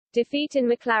Defeat in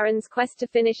McLaren's quest to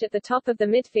finish at the top of the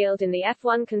midfield in the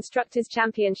F1 Constructors'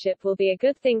 Championship will be a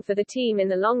good thing for the team in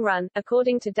the long run,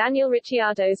 according to Daniel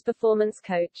Ricciardo's performance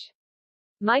coach.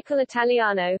 Michael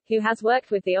Italiano, who has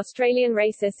worked with the Australian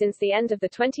racer since the end of the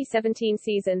 2017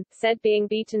 season, said being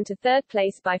beaten to third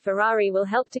place by Ferrari will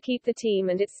help to keep the team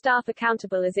and its staff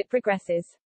accountable as it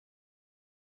progresses.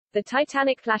 The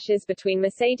titanic clashes between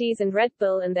Mercedes and Red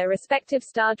Bull and their respective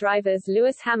star drivers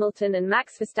Lewis Hamilton and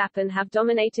Max Verstappen have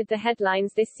dominated the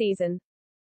headlines this season.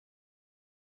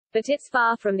 But it's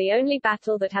far from the only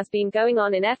battle that has been going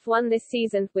on in F1 this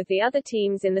season, with the other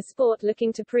teams in the sport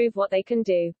looking to prove what they can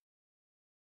do.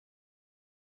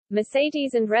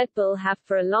 Mercedes and Red Bull have,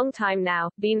 for a long time now,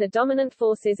 been the dominant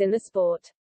forces in the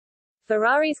sport.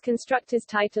 Ferrari's constructors'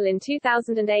 title in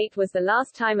 2008 was the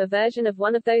last time a version of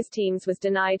one of those teams was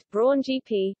denied. Brawn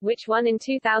GP, which won in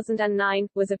 2009,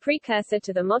 was a precursor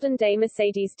to the modern-day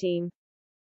Mercedes team.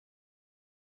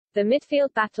 The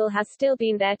midfield battle has still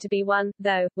been there to be won,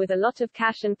 though, with a lot of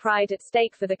cash and pride at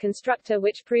stake for the constructor,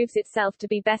 which proves itself to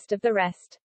be best of the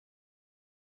rest.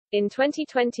 In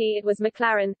 2020 it was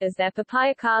McLaren, as their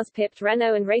papaya cars pipped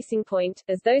Renault and Racing Point,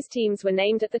 as those teams were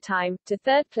named at the time, to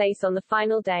third place on the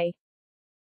final day.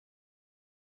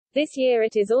 This year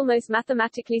it is almost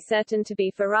mathematically certain to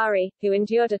be Ferrari, who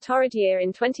endured a torrid year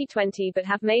in 2020 but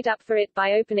have made up for it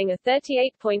by opening a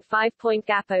 38.5-point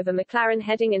gap over McLaren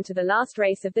heading into the last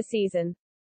race of the season.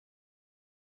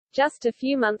 Just a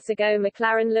few months ago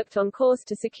McLaren looked on course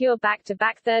to secure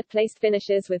back-to-back third-placed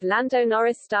finishes, with Lando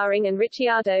Norris starring and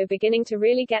Ricciardo beginning to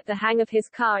really get the hang of his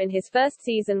car in his first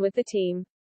season with the team.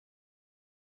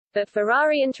 But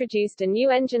Ferrari introduced a new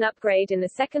engine upgrade in the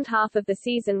second half of the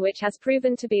season which has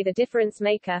proven to be the difference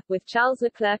maker, with Charles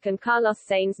Leclerc and Carlos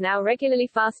Sainz now regularly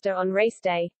faster on race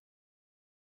day.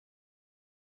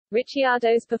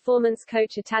 Ricciardo's performance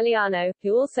coach Italiano,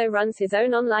 who also runs his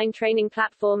own online training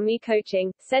platform Me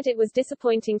Coaching, said it was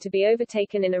disappointing to be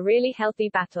overtaken in a really healthy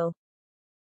battle.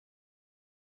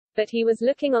 But he was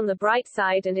looking on the bright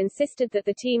side and insisted that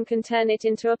the team can turn it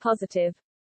into a positive.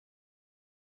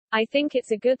 "I think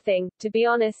it's a good thing, to be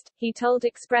honest," he told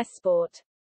Express Sport.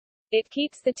 "It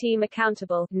keeps the team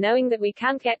accountable, knowing that we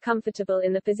can't get comfortable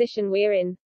in the position we're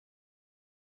in.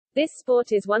 This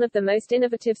sport is one of the most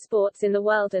innovative sports in the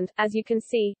world and, as you can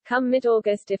see, come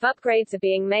mid-August if upgrades are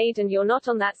being made and you're not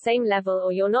on that same level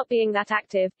or you're not being that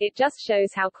active, it just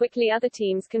shows how quickly other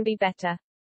teams can be better.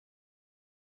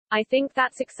 I think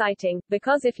that's exciting,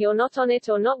 because if you're not on it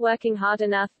or not working hard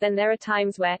enough, then there are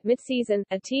times where, mid-season,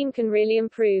 a team can really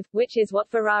improve, which is what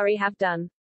Ferrari have done.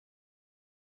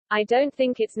 I don't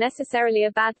think it's necessarily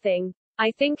a bad thing.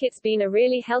 I think it's been a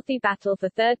really healthy battle for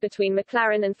third between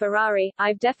McLaren and Ferrari.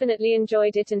 I've definitely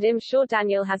enjoyed it and I'm sure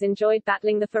Daniel has enjoyed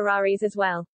battling the Ferraris as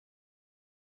well.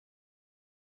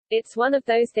 It's one of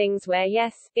those things where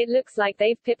yes, it looks like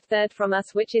they've pipped third from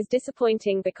us, which is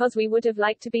disappointing because we would have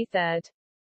liked to be third.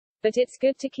 But it's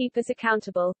good to keep us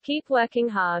accountable, keep working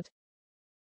hard.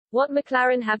 What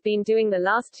McLaren have been doing the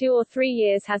last 2 or 3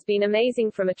 years has been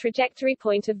amazing from a trajectory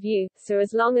point of view, so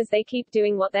as long as they keep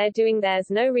doing what they're doing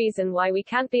there's no reason why we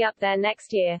can't be up there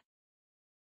next year.